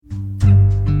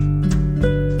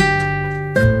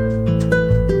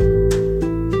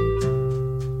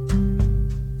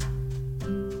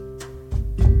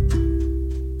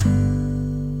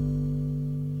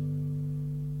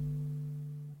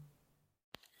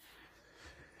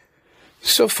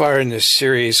So far in this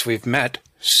series, we've met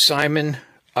Simon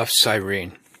of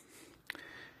Cyrene.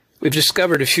 We've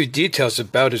discovered a few details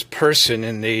about his person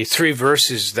in the 3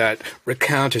 verses that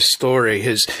recount his story.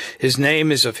 His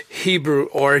name is of Hebrew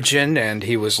origin, and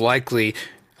he was likely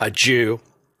a Jew.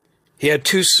 He had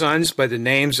 2 sons by the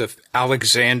names of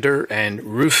Alexander and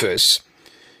Rufus.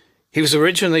 He was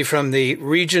originally from the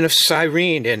region of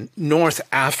Cyrene in North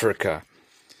Africa,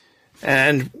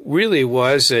 and really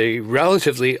was a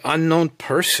relatively unknown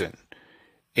person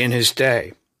in his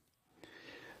day.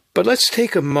 But let's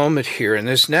take a moment here in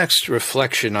this next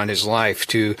reflection on his life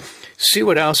to see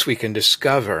what else we can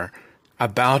discover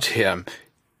about him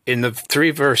in the 3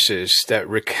 verses that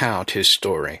recount his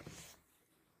story.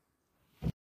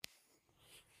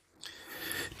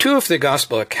 2 of the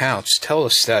gospel accounts tell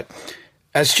us that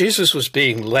as Jesus was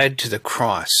being led to the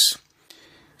cross,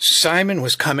 Simon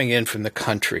was coming in from the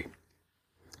country.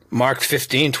 Mark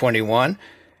 15:21,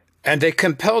 and they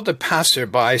compelled the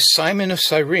passerby, Simon of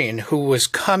Cyrene, who was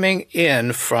coming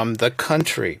in from the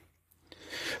country.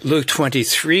 Luke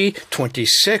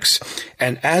 23:26,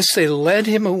 and as they led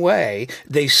him away,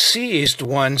 they seized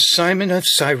one Simon of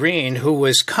Cyrene, who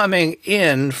was coming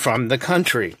in from the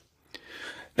country.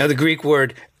 Now, the Greek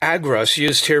word agros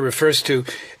used here refers to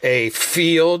a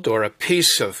field or a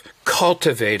piece of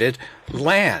cultivated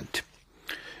land.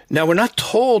 Now, we're not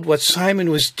told what Simon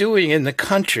was doing in the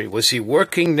country. Was he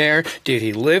working there? Did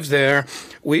he live there?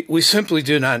 We simply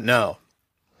do not know.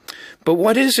 But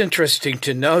what is interesting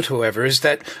to note, however, is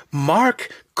that Mark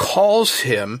calls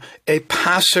him a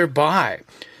passerby.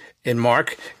 In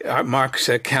Mark's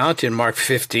account, in Mark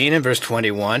 15 and verse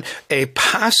 21, a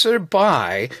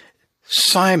passerby,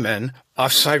 Simon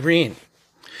of Cyrene.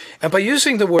 And by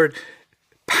using the word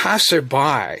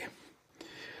passerby,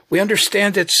 we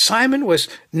understand that Simon was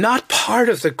not part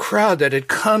of the crowd that had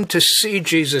come to see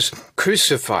Jesus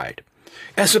crucified.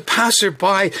 As a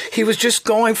passerby, he was just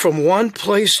going from one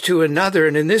place to another,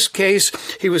 and in this case,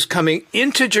 he was coming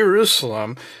into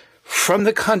Jerusalem from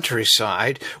the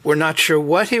countryside. We're not sure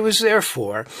what he was there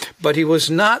for, but he was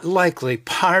not likely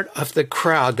part of the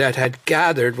crowd that had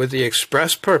gathered with the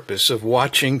express purpose of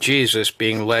watching Jesus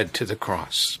being led to the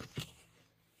cross.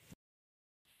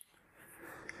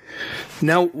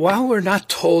 Now, while we're not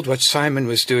told what Simon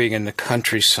was doing in the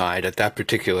countryside at that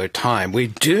particular time, we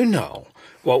do know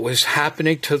what was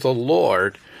happening to the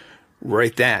Lord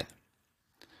right then.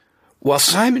 While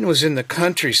Simon was in the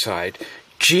countryside,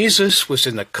 Jesus was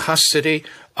in the custody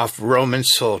of Roman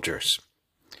soldiers.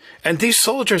 And these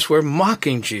soldiers were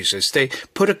mocking Jesus. They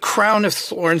put a crown of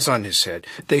thorns on his head.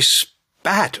 They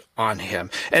spat on him.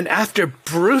 And after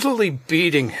brutally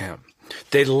beating him,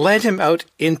 they led him out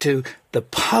into the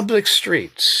public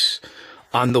streets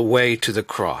on the way to the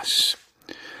cross.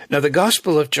 Now, the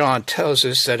Gospel of John tells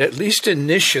us that at least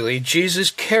initially, Jesus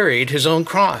carried his own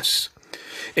cross.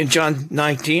 In John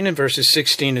 19 and verses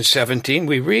 16 and 17,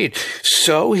 we read,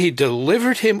 "So he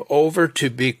delivered him over to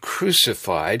be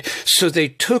crucified. So they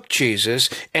took Jesus,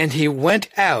 and he went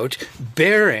out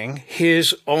bearing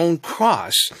his own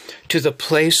cross to the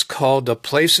place called the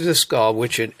place of the skull,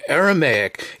 which in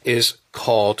Aramaic is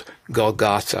called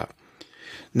Golgotha."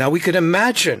 Now, we could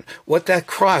imagine what that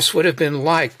cross would have been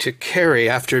like to carry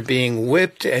after being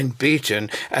whipped and beaten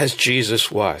as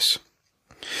Jesus was.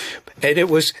 And it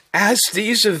was as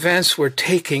these events were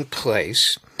taking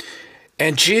place,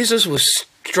 and Jesus was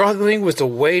struggling with the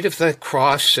weight of that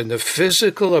cross and the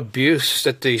physical abuse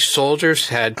that the soldiers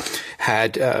had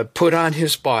put on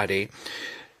his body,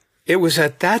 it was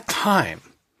at that time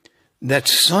that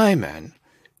Simon,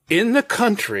 in the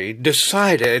country,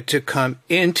 decided to come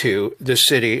into the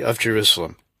city of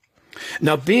Jerusalem.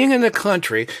 Now, being in the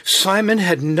country, Simon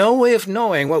had no way of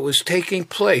knowing what was taking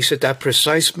place at that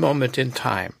precise moment in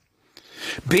time.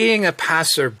 Being a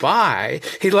passerby,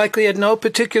 he likely had no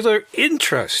particular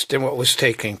interest in what was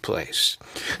taking place.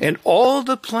 And all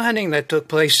the planning that took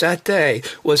place that day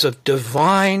was of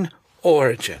divine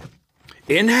origin.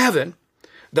 In heaven,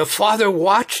 the Father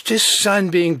watched his Son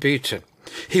being beaten.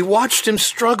 He watched him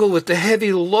struggle with the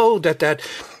heavy load that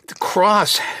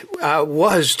cross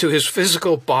was to his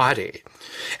physical body.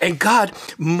 And God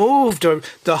moved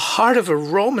the heart of a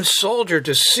Roman soldier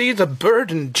to see the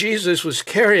burden Jesus was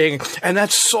carrying. And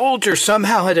that soldier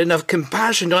somehow had enough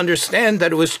compassion to understand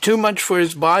that it was too much for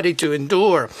his body to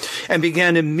endure, and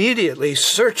began immediately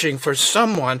searching for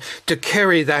someone to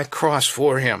carry that cross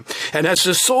for him. And as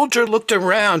the soldier looked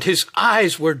around, his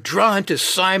eyes were drawn to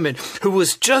Simon, who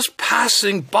was just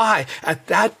passing by at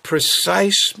that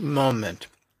precise moment.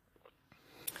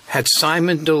 Had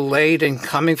Simon delayed in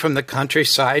coming from the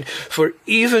countryside for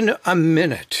even a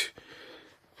minute,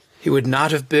 he would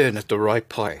not have been at the right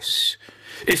place.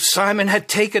 If Simon had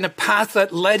taken a path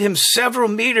that led him several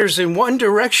meters in one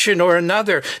direction or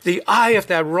another, the eye of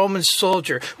that Roman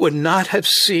soldier would not have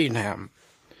seen him.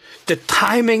 The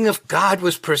timing of God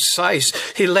was precise.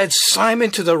 He led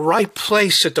Simon to the right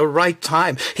place at the right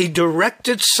time. He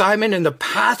directed Simon in the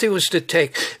path he was to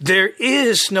take. There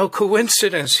is no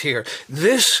coincidence here.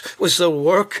 This was the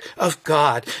work of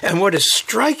God. And what is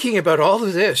striking about all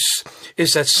of this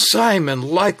is that Simon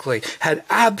likely had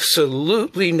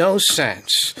absolutely no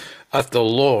sense of the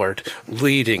Lord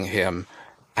leading him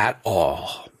at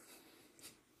all.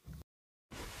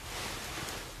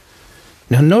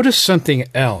 Now notice something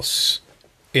else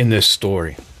in this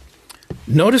story.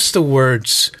 Notice the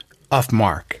words of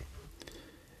Mark.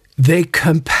 They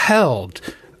compelled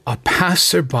a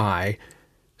passerby,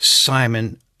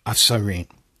 Simon of Cyrene.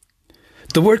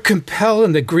 The word compel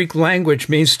in the Greek language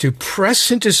means to press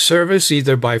into service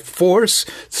either by force,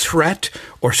 threat,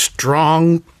 or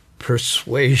strong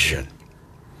persuasion.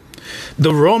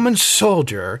 The Roman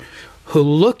soldier who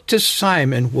looked to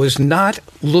Simon was not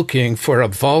looking for a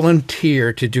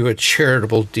volunteer to do a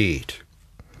charitable deed.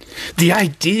 The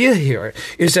idea here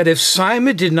is that if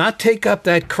Simon did not take up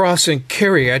that cross and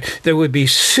carry it, there would be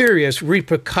serious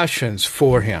repercussions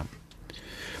for him.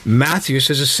 Matthew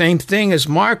says the same thing as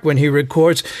Mark when he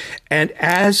records, and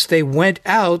as they went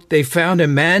out, they found a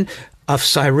man of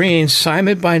Cyrene,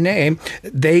 Simon by name.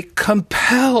 They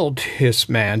compelled his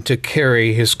man to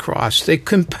carry his cross. They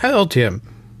compelled him.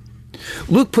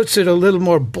 Luke puts it a little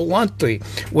more bluntly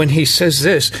when he says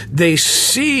this: they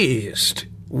seized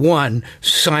one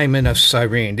Simon of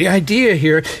Cyrene. The idea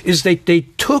here is that they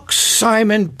took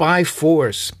Simon by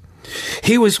force.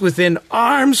 He was within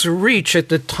arm's reach at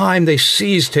the time they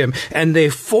seized him, and they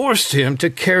forced him to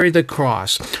carry the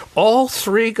cross. All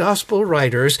three gospel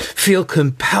writers feel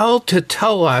compelled to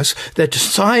tell us that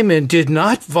Simon did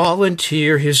not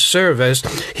volunteer his service.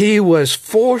 He was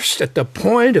forced at the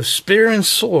point of spear and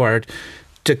sword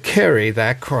to carry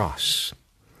that cross.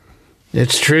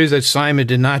 It's true that Simon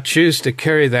did not choose to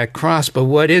carry that cross, but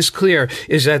what is clear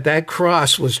is that that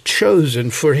cross was chosen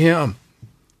for him.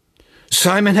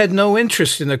 Simon had no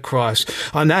interest in the cross.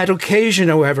 On that occasion,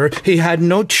 however, he had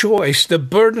no choice. The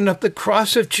burden of the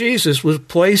cross of Jesus was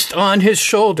placed on his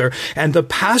shoulder, and the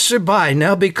passerby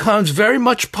now becomes very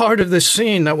much part of the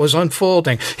scene that was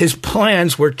unfolding. His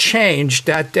plans were changed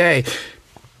that day.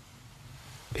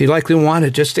 He likely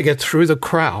wanted just to get through the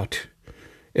crowd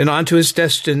and on to his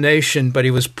destination, but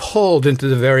he was pulled into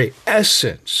the very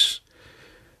essence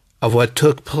of what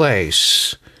took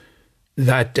place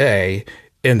that day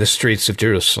in the streets of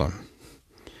Jerusalem.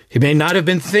 He may not have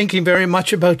been thinking very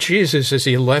much about Jesus as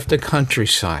he left the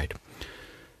countryside,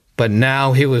 but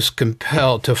now he was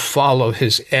compelled to follow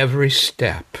his every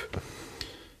step.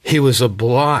 He was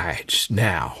obliged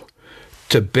now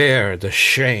to bear the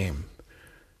shame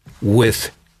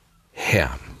with him.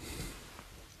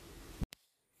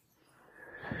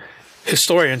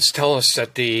 Historians tell us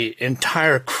that the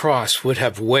entire cross would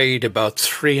have weighed about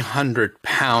 300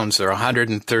 pounds or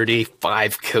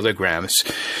 135 kilograms.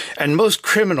 And most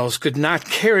criminals could not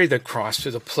carry the cross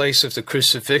to the place of the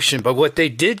crucifixion. But what they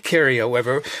did carry,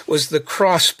 however, was the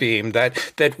crossbeam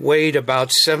that weighed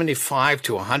about 75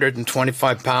 to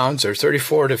 125 pounds or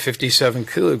 34 to 57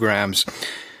 kilograms.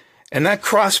 And that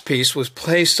crosspiece was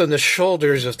placed on the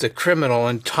shoulders of the criminal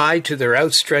and tied to their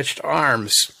outstretched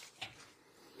arms.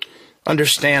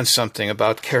 Understand something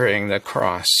about carrying the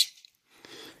cross.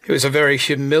 It was a very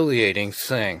humiliating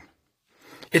thing.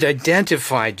 It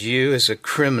identified you as a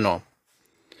criminal.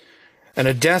 And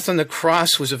a death on the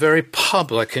cross was a very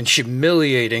public and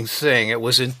humiliating thing. It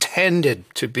was intended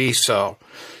to be so.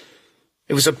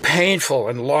 It was a painful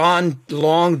and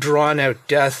long drawn-out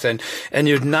death, and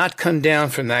you'd not come down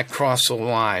from that cross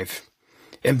alive.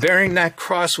 And bearing that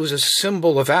cross was a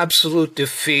symbol of absolute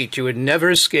defeat. You would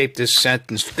never escape this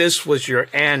sentence. This was your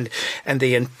end, and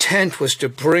the intent was to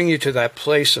bring you to that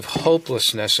place of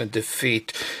hopelessness and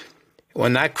defeat.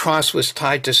 When that cross was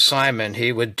tied to Simon,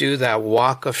 he would do that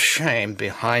walk of shame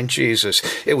behind Jesus.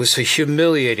 It was a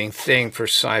humiliating thing for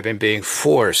Simon, being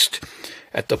forced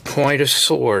at the point of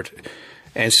sword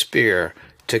and spear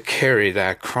to carry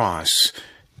that cross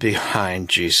behind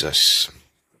Jesus.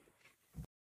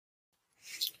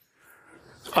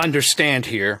 Understand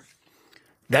here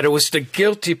that it was the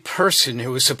guilty person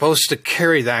who was supposed to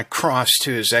carry that cross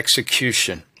to his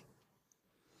execution.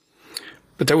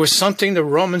 But there was something the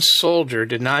Roman soldier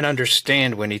did not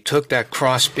understand when he took that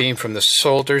crossbeam from the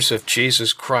shoulders of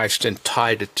Jesus Christ and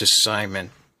tied it to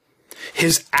Simon.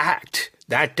 His act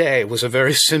that day was a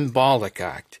very symbolic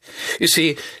act. You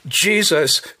see,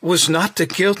 Jesus was not the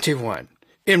guilty one.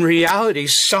 In reality,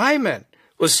 Simon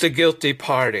was the guilty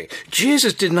party.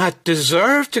 Jesus did not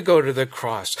deserve to go to the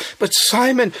cross, but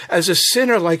Simon, as a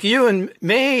sinner like you and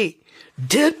me,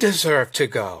 did deserve to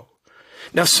go.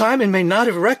 Now, Simon may not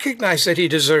have recognized that he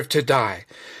deserved to die,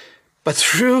 but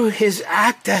through his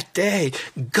act that day,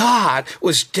 God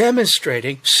was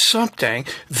demonstrating something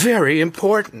very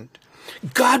important.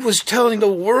 God was telling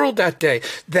the world that day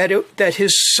that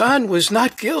his son was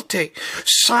not guilty.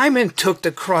 Simon took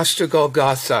the cross to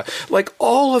Golgotha. Like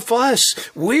all of us,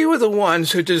 we were the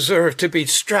ones who deserved to be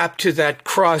strapped to that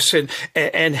cross and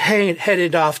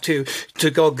headed off to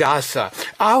Golgotha.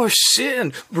 Our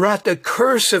sin brought the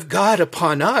curse of God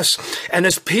upon us. And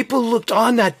as people looked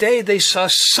on that day, they saw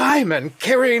Simon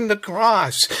carrying the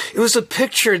cross. It was a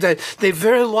picture that they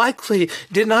very likely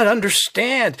did not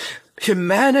understand.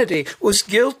 Humanity was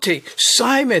guilty.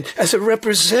 Simon, as a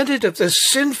representative of the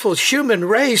sinful human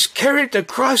race, carried the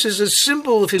cross as a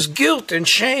symbol of his guilt and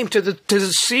shame to the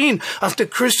scene of the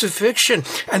crucifixion.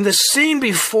 And the scene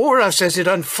before us as it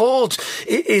unfolds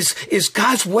is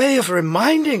God's way of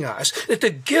reminding us that the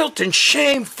guilt and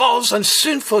shame falls on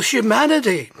sinful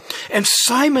humanity. And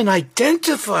Simon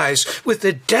identifies with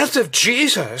the death of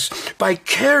Jesus by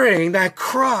carrying that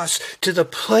cross to the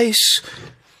place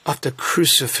of the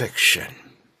crucifixion.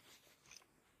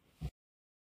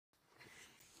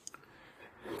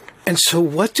 And so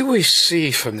what do we see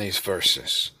from these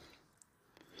verses?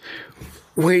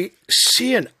 We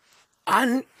see an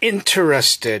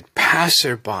uninterested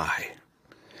passerby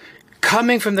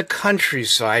coming from the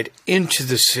countryside into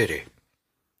the city.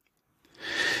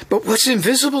 But what's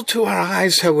invisible to our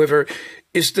eyes, however,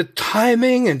 is the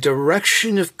timing and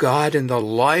direction of God in the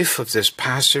life of this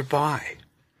passerby.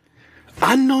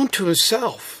 Unknown to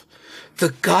himself,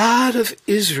 the God of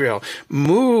Israel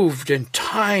moved and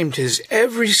timed his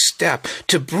every step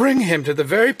to bring him to the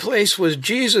very place where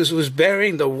Jesus was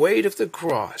bearing the weight of the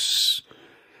cross.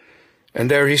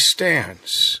 And there he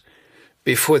stands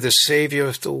before the Savior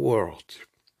of the world.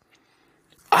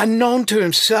 Unknown to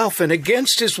himself and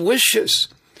against his wishes,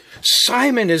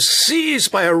 Simon is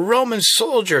seized by a Roman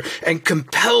soldier and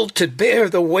compelled to bear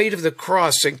the weight of the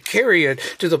cross and carry it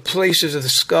to the places of the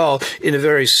skull in a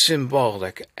very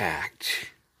symbolic act.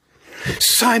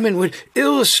 Simon would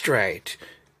illustrate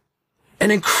an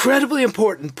incredibly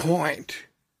important point.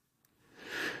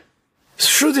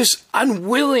 Through this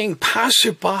unwilling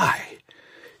passerby,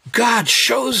 God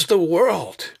shows the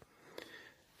world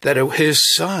that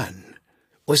his son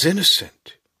was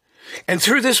innocent. And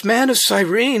through this man of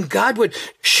Cyrene, God would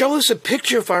show us a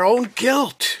picture of our own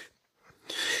guilt.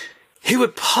 He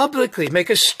would publicly make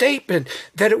a statement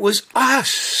that it was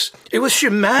us, it was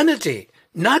humanity,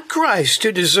 not Christ,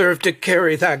 who deserved to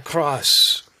carry that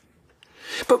cross.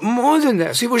 But more than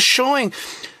this, he was showing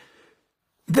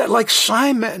that, like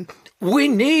Simon, we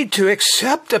need to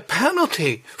accept the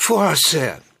penalty for our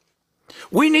sin.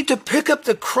 We need to pick up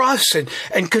the cross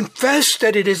and confess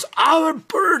that it is our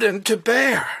burden to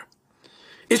bear.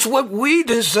 It's what we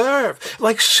deserve.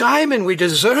 Like Simon, we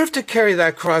deserve to carry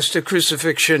that cross to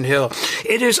Crucifixion Hill.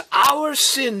 It is our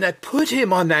sin that put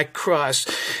him on that cross.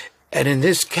 And in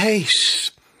this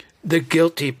case, the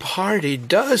guilty party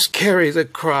does carry the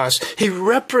cross. He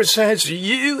represents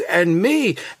you and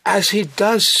me as he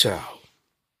does so.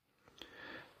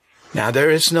 Now, there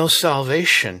is no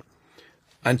salvation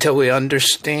until we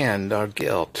understand our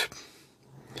guilt.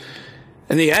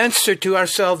 And the answer to our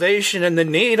salvation and the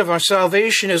need of our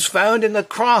salvation is found in the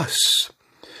cross.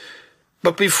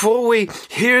 But before we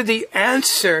hear the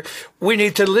answer, we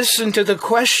need to listen to the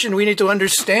question. We need to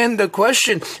understand the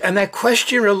question. And that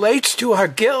question relates to our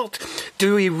guilt.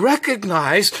 Do we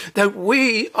recognize that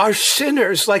we are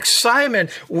sinners like Simon?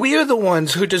 We are the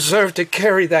ones who deserve to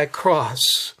carry that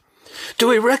cross. Do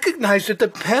we recognize that the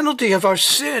penalty of our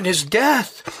sin is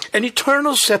death and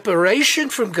eternal separation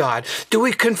from God? Do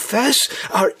we confess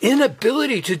our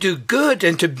inability to do good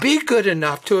and to be good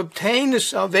enough to obtain the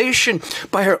salvation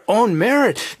by our own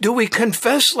merit? Do we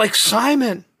confess, like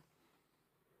Simon,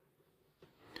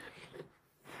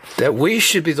 that we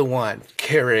should be the one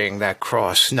carrying that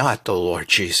cross, not the Lord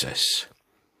Jesus?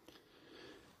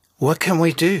 What can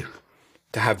we do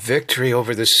to have victory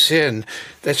over the sin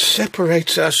that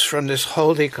separates us from this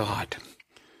holy God?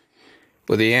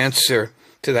 Well, the answer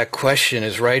to that question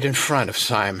is right in front of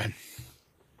Simon.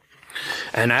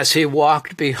 And as he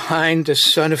walked behind the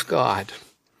Son of God,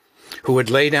 who would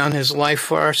lay down his life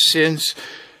for our sins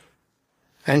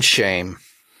and shame,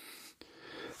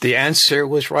 the answer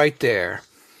was right there.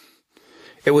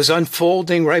 It was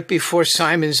unfolding right before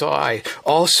Simon's eye.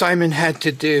 All Simon had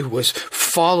to do was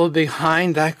follow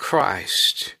behind that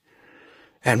Christ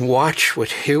and watch what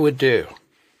he would do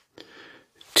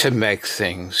to make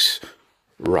things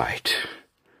right.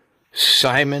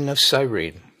 Simon of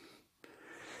Cyrene,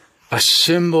 a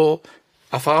symbol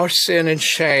of our sin and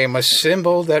shame, a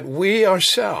symbol that we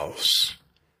ourselves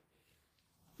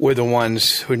were the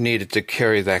ones who needed to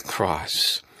carry that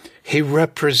cross. He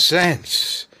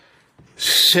represents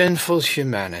sinful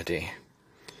humanity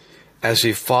as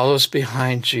he follows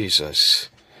behind Jesus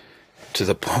to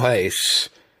the place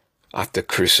of the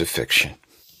crucifixion.